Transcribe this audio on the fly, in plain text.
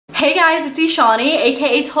Hey guys, it's Ishani,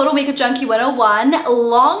 aka Total Makeup Junkie 101.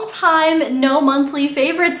 Long time no monthly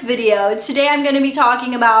favorites video. Today I'm going to be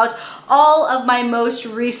talking about all of my most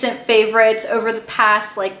recent favorites over the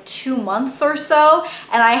past like 2 months or so,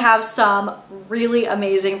 and I have some really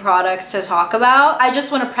amazing products to talk about. I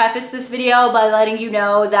just want to preface this video by letting you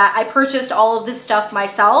know that I purchased all of this stuff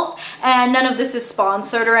myself, and none of this is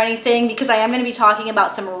sponsored or anything, because I am going to be talking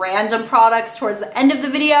about some random products towards the end of the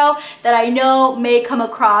video that I know may come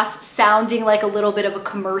across sounding like a little bit of a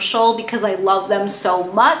commercial because I love them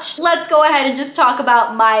so much. Let's go ahead and just talk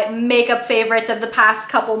about my makeup favorites of the past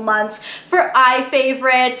couple months. For eye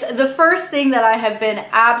favorites, the first thing that I have been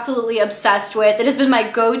absolutely obsessed with, it has been my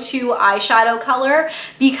go-to eyeshadow color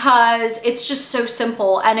because it's just so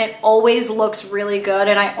simple and it always looks really good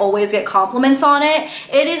and I always get compliments on it.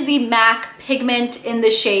 It is the MAC Pigment in the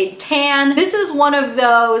shade Tan. This is one of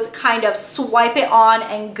those kind of swipe it on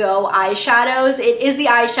and go eyeshadows. It is the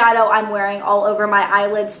eyeshadow I'm wearing all over my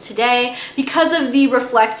eyelids today. Because of the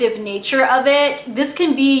reflective nature of it, this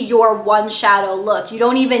can be your one shadow look. You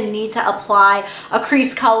don't even need to apply a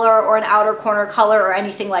crease color or an outer corner color or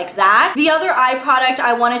anything like that. The other eye product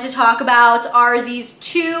I wanted to talk about are these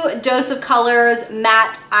two Dose of Colors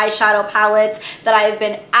matte eyeshadow palettes that I have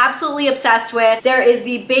been absolutely obsessed with. There is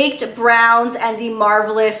the Baked Brown and the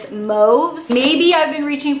Marvelous Mauves. Maybe I've been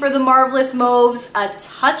reaching for the Marvelous Mauves a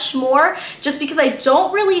touch more just because I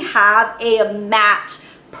don't really have a matte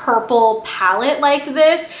purple palette like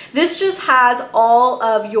this. This just has all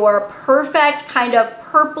of your perfect kind of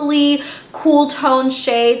purpley cool tone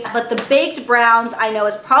shades, but the Baked Browns I know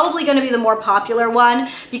is probably going to be the more popular one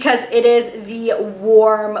because it is the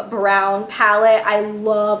warm brown palette. I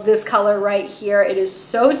love this color right here. It is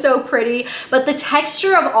so pretty, but the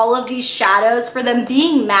texture of all of these shadows, for them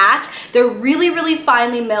being matte, they're really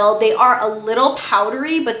finely milled. They are a little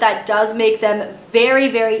powdery, but that does make them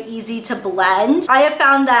very easy to blend. I have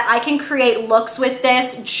found that I can create looks with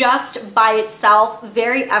this just by itself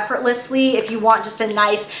very effortlessly if you want just a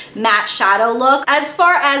nice matte shadow look. As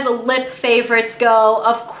far as lip favorites go,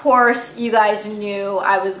 of course you guys knew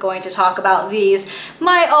I was going to talk about these.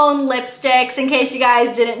 My own lipsticks. In case you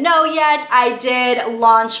guys didn't know yet, I did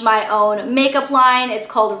launch my own makeup line. It's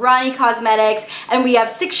called Rani Cosmetics, and we have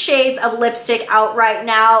 6 shades of lipstick out right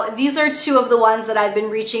now. These are 2 of the ones that I've been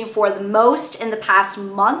reaching for the most in the past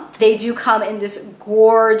month. They do come in this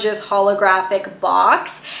gorgeous holographic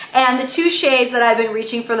box, and the 2 shades that I've been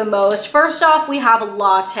reaching for the most, first off we have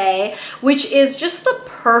Latte, which is just the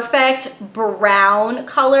perfect brown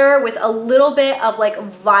color with a little bit of like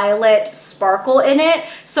violet sparkle in it.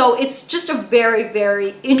 So it's just a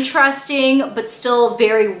very interesting but still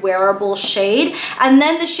very wearable shade. And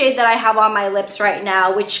then the shade that I have on my lips right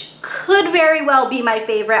now, which could very well be my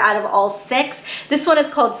favorite out of all 6. This one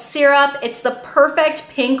is called Syrup. It's the perfect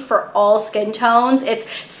pink for all skin tones. It's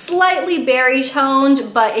slightly berry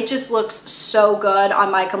toned, but it just looks so good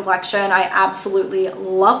on my complexion. I absolutely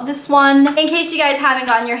love this one. In case you guys haven't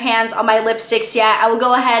gotten your hands on my lipsticks yet, I will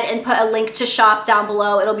go ahead and put a link to shop down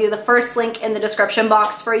below. It'll be the first link in the description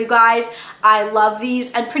box for you guys. I love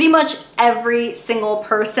these, and pretty much every single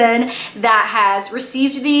person that has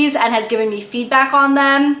received these and has given me feedback on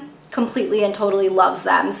them completely and totally loves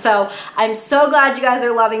them. So I'm so glad you guys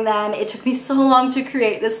are loving them. It took me so long to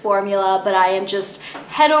create this formula, but I am just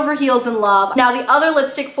head over heels in love. Now the other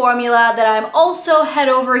lipstick formula that I'm also head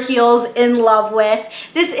over heels in love with,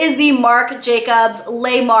 this is the Marc Jacobs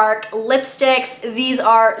Les Marc lipsticks. These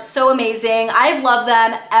are so amazing. I've loved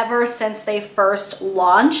them ever since they first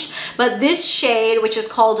launched, but this shade, which is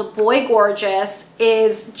called Boy Gorgeous,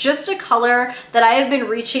 is just a color that I have been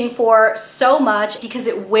reaching for so much because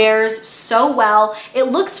it wears so well. It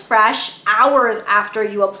looks fresh hours after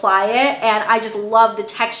you apply it, and I just love the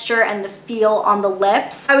texture and the feel on the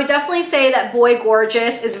lips. I would definitely say that Boy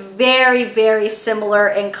Gorgeous is very similar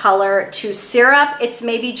in color to Syrup. It's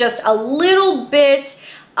maybe just a little bit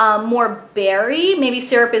more berry. Maybe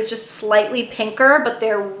Syrup is just slightly pinker, but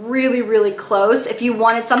they're really close. If you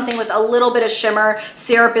wanted something with a little bit of shimmer,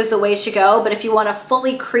 Syrup is the way to go, but if you want a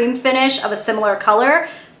fully cream finish of a similar color,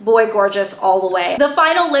 Boy Gorgeous all the way. The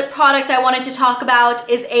final lip product I wanted to talk about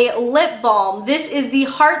is a lip balm. This is the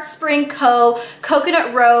HeartspringCo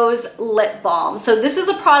Coconut Rose Lip Balm. So this is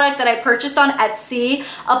a product that I purchased on Etsy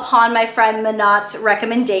upon my friend Manat's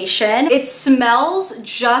recommendation. It smells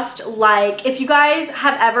just like, if you guys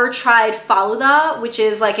have ever tried Faluda, which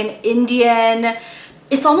is like an Indian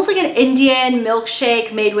It's almost like an Indian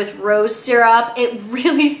milkshake made with rose syrup. It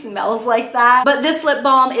really smells like that. But this lip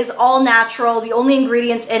balm is all natural. The only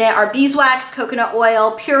ingredients in it are beeswax, coconut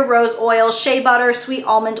oil, pure rose oil, shea butter, sweet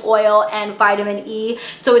almond oil, and vitamin E.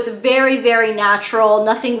 So it's very, very natural,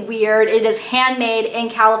 nothing weird. It is handmade in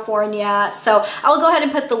California. So I will go ahead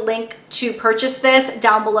and put the link to purchase this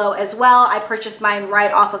down below as well. I purchased mine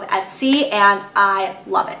right off of Etsy and I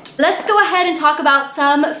love it. Let's go ahead and talk about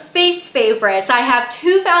some face favorites. I have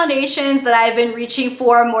two foundations that I've been reaching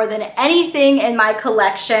for more than anything in my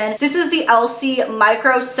collection. This is the Elcie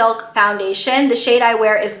Micro Silk Foundation. The shade I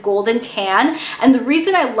wear is Golden Tan, and the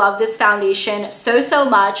reason I love this foundation so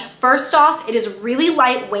much, first off, it is really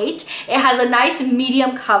lightweight. It has a nice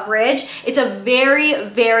medium coverage. It's a very,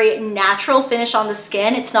 very natural finish on the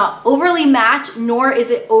skin. It's not overly matte, nor is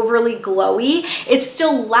it overly glowy. It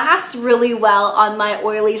still lasts really well on my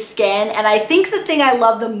oily skin, and I think the thing I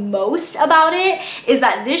love the most about it is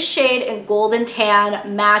that this shade in Golden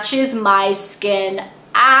Tan matches my skin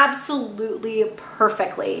absolutely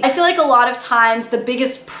perfectly. I feel like a lot of times the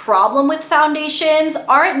biggest problem with foundations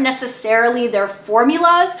aren't necessarily their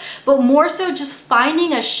formulas, but more so just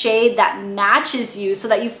finding a shade that matches you so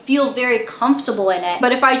that you feel very comfortable in it.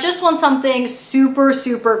 But if I just want something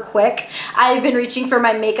super quick, I've been reaching for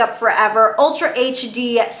my Makeup Forever Ultra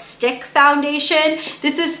HD Stick Foundation.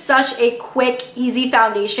 This is such a quick, easy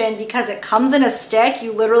foundation because it comes in a stick.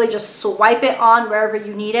 You literally just swipe it on wherever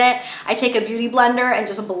you need it. I take a beauty blender and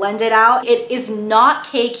just blend it out. It is not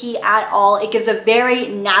cakey at all. It gives a very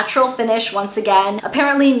natural finish once again.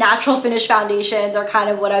 Apparently natural finish foundations are kind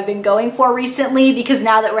of what I've been going for recently because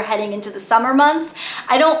now that we're heading into the summer months,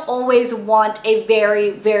 I don't always want a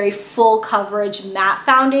very full coverage matte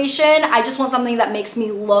foundation. I just want something that makes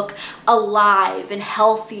me look alive and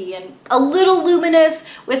healthy and a little luminous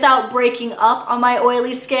without breaking up on my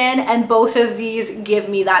oily skin, and both of these give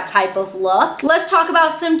me that type of look. Let's talk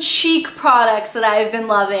about some cheek products that I've been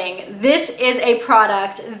loving. This is a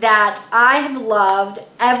product that I have loved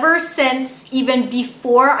ever since even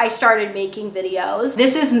before I started making videos.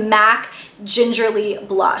 This is MAC Gingerly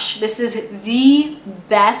Blush. This is the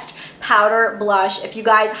best powder blush. If you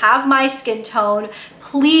guys have my skin tone,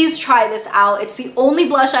 please try this out. It's the only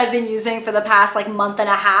blush I've been using for the past like month and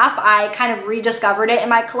a half. I kind of rediscovered it in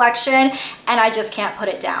my collection and I just can't put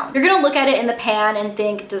it down. You're gonna look at it in the pan and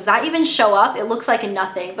think, does that even show up? It looks like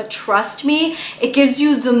nothing, but trust me, it gives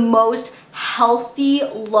you the most healthy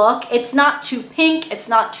look. It's not too pink, it's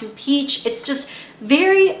not too peach, it's just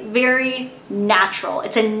very natural.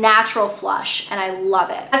 It's a natural flush and I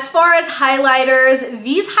love it. As far as highlighters,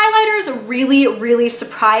 these highlighters really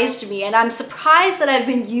surprised me, and I'm surprised that I've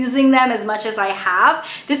been using them as much as I have.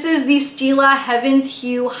 This is the Stila Heaven's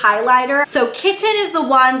Hue highlighter. So Kitten is the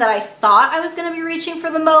one that I thought I was gonna be reaching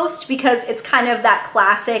for the most because it's kind of that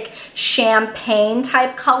classic champagne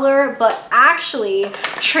type color, but actually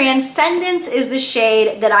Transcendence is the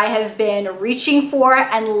shade that I have been reaching for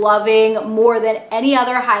and loving more than any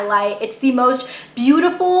other highlight. It's the most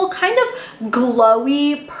beautiful, kind of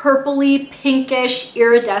glowy, purpley, pinkish,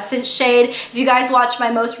 iridescent shade. If you guys watched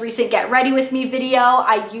my most recent Get Ready With Me video,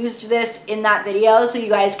 I used this in that video so you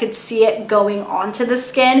guys could see it going onto the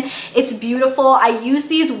skin. It's beautiful. I use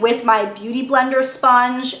these with my beauty blender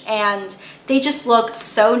sponge and they just look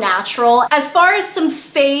so natural. As far as some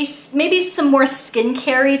face, maybe some more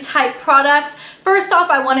skincare-y type products, first off,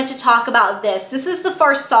 I wanted to talk about this. This is the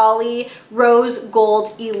Farsali Rose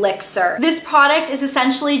Gold Elixir. This product is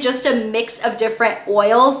essentially just a mix of different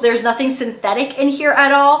oils. There's nothing synthetic in here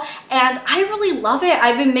at all, and I really love it.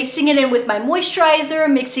 I've been mixing it in with my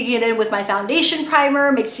moisturizer, mixing it in with my foundation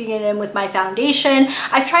primer, mixing it in with my foundation.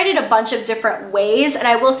 I've tried it a bunch of different ways, and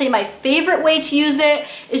I will say my favorite way to use it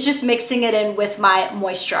is just mixing it in with my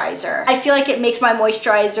moisturizer. I feel like it makes my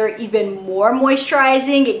moisturizer even more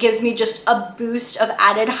moisturizing. It gives me just a boost of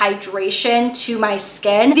added hydration to my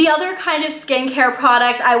skin. The other kind of skincare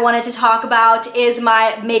product I wanted to talk about is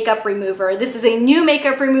my makeup remover. This is a new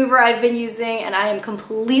makeup remover I've been using and I am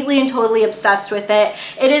completely and totally obsessed with it.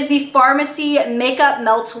 It is the Farmacy Makeup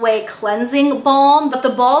Meltway Cleansing Balm, but the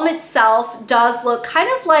balm itself does look kind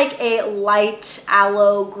of like a light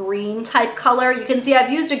aloe green type color. You can see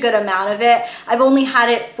I've used a good amount of it. I've only had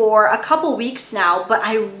it for a couple weeks now, but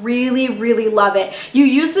I really love it. You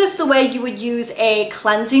use this the way you would use a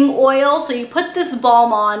cleansing oil. So you put this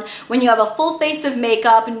balm on when you have a full face of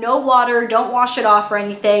makeup, no water, don't wash it off or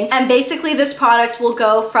anything. And basically this product will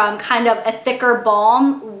go from kind of a thicker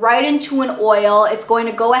balm right into an oil. It's going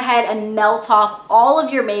to go ahead and melt off all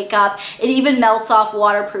of your makeup. It even melts off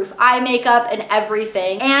waterproof eye makeup and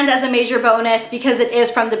everything. And as a major bonus, because it is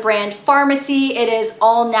from the brand Farmacy, it is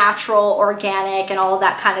all natural, organic, and all of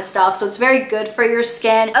that kind of stuff. So it's very good for your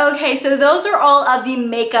skin. Okay, so those are all of the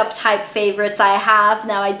makeup type favorites I have.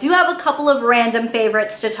 Now I do have a couple of random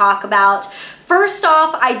favorites to talk about. First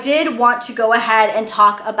off, I did want to go ahead and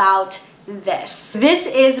talk about this. This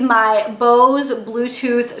is my Bose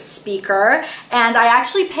Bluetooth speaker, and I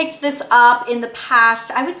actually picked this up in the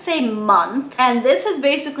past, I would say, month, and this has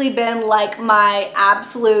basically been like my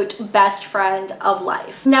absolute best friend of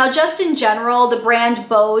life. Now, just in general, the brand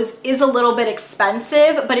Bose is a little bit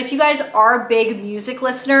expensive, but if you guys are big music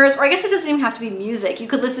listeners, or I guess it doesn't even have to be music, you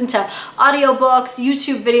could listen to audiobooks,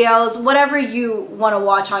 YouTube videos, whatever you want to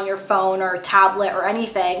watch on your phone or tablet or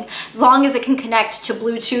anything, as long as it can connect to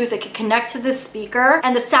Bluetooth, it can connect to this speaker,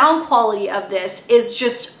 and the sound quality of this is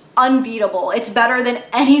just unbeatable. It's better than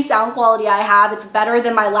any sound quality I have. It's better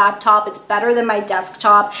than my laptop. It's better than my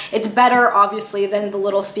desktop. It's better, obviously, than the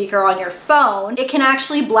little speaker on your phone. It can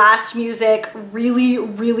actually blast music really,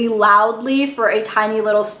 really loudly for a tiny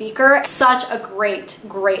little speaker. Such a great,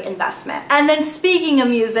 great investment. And then speaking of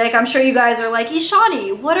music, I'm sure you guys are like,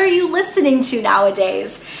 Ishani, what are you listening to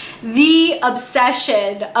nowadays? The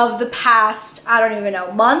obsession of the past, I don't even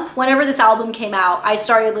know, month, whenever this album came out, I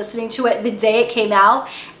started listening to it the day it came out,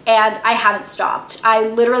 and I haven't stopped. I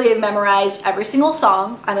literally have memorized every single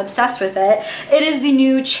song. I'm obsessed with it. It is the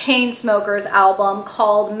new Chainsmokers album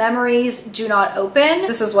called Memories Do Not Open.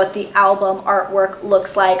 This is what the album artwork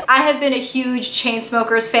looks like. I have been a huge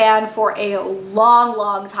Chainsmokers fan for a long,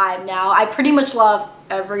 long time now. I pretty much love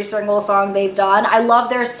every single song they've done. I love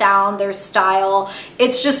their sound, their style.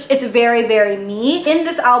 It's very, very me. In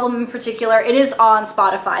this album in particular, it is on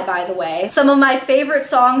Spotify, by the way. Some of my favorite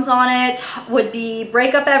songs on it would be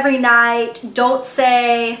Break Up Every Night, Don't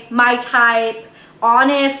Say, My Type,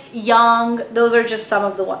 Honest, Young. Those are just some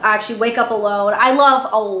of the ones. Actually, Wake Up Alone. I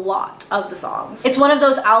love a lot of the songs. It's one of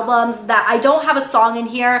those albums that I don't have a song in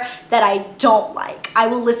here that I don't like. I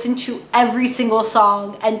will listen to every single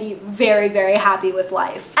song and be very, very happy with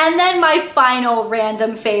life. And then my final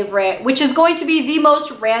random favorite, which is going to be the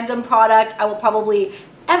most random product I will probably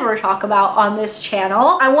ever talk about on this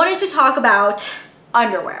channel. I wanted to talk about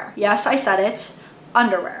underwear. Yes, I said it.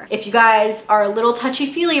 Underwear. If you guys are a little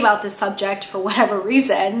touchy-feely about this subject for whatever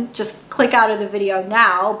reason, just click out of the video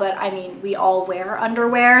now, but I mean, we all wear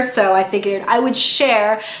underwear, so I figured I would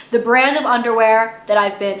share the brand of underwear that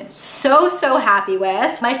I've been so happy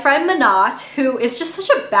with. My friend Manat, who is just such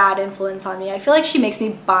a bad influence on me, I feel like she makes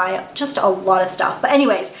me buy just a lot of stuff, but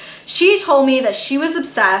anyways, she told me that she was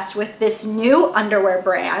obsessed with this new underwear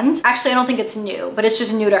brand. Actually, I don't think it's new, but it's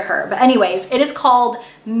just new to her. But anyways, it is called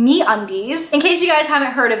MeUndies. In case you guys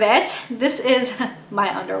haven't heard of it, this is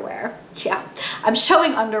my underwear. Yeah, I'm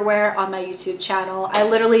showing underwear on my YouTube channel. I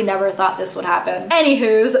literally never thought this would happen.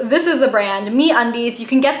 Anywho's, this is the brand, MeUndies. You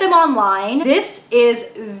can get them online. This is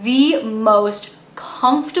the most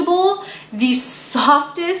comfortable, the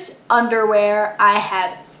softest underwear I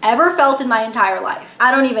have ever felt in my entire life. I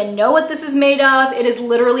don't even know what this is made of. It is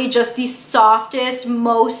literally just the softest,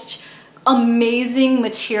 most amazing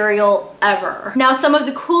material ever. Now, some of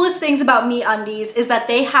the coolest things about MeUndies is that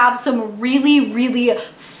they have some really, really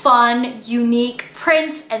fun, unique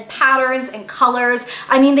prints and patterns and colors.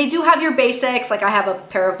 I mean, they do have your basics, like I have a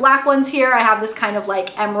pair of black ones here, I have this kind of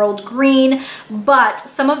like emerald green, but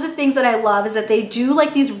some of the things that I love is that they do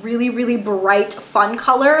like these really, really bright, fun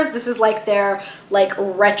colors. This is like their like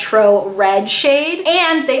retro red shade,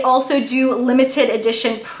 and they also do limited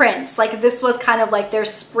edition prints. Like this was kind of like their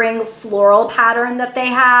spring floral pattern that they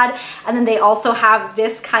had, and then they also have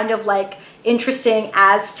this kind of like interesting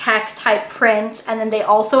Aztec type print, and then they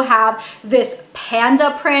also have this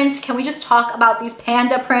panda print. Can we just talk about these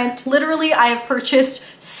panda print? Literally, I have purchased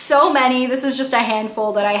so many. This is just a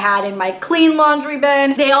handful that I had in my clean laundry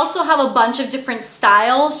bin. They also have a bunch of different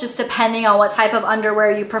styles, just depending on what type of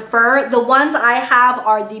underwear you prefer. The ones I have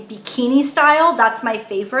are the bikini style. That's my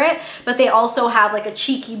favorite, but they also have like a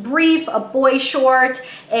cheeky brief, a boy short,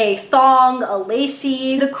 a thong, a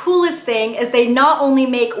lacy. The coolest thing is they not only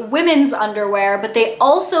make women's underwear, but they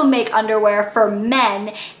also make underwear for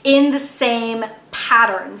men in the same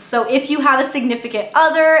patterns. So if you have a significant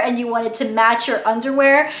other and you wanted to match your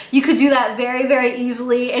underwear, you could do that very, very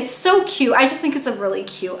easily. It's so cute. I just think it's a really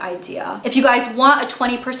cute idea. If you guys want a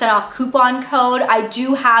 20% off coupon code, I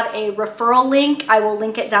do have a referral link. I will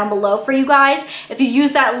link it down below for you guys. If you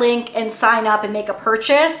use that link and sign up and make a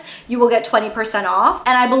purchase, you will get 20% off.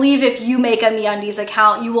 And I believe if you make a MeUndies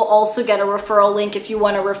account, you will also get a referral link if you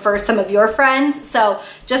want to refer some of your friends. So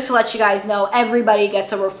just to let you guys know, everybody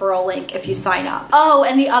gets a referral link if you sign up. Oh,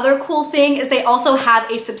 and the other cool thing is they also have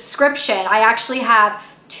a subscription. I actually have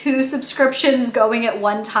 2 subscriptions going at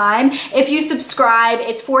one time. If you subscribe,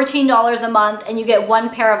 it's $14 a month and you get 1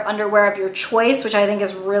 pair of underwear of your choice, which I think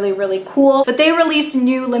is really, really cool. But they release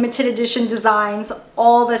new limited edition designs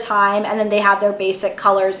all the time, and then they have their basic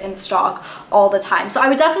colors in stock all the time. So I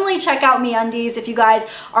would definitely check out MeUndies if you guys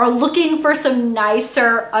are looking for some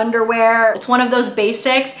nicer underwear. It's one of those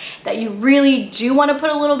basics that you really do want to put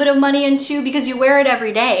a little bit of money into because you wear it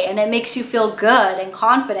every day and it makes you feel good and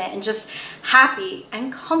confident and just happy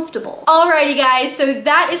and comfortable. Alrighty guys, so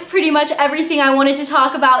that is pretty much everything I wanted to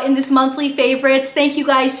talk about in this monthly favorites. Thank you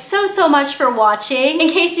guys so much for watching. In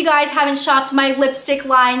case you guys haven't shopped my lipstick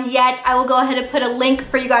line yet, I will go ahead and put a link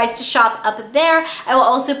for you guys to shop up there. I will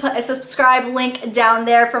also put a subscribe link down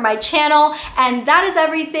there for my channel. And that is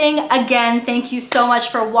everything. Again, thank you so much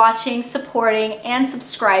for watching, supporting, and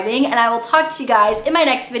subscribing. And I will talk to you guys in my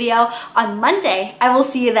next video on Monday. I will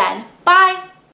see you then. Bye!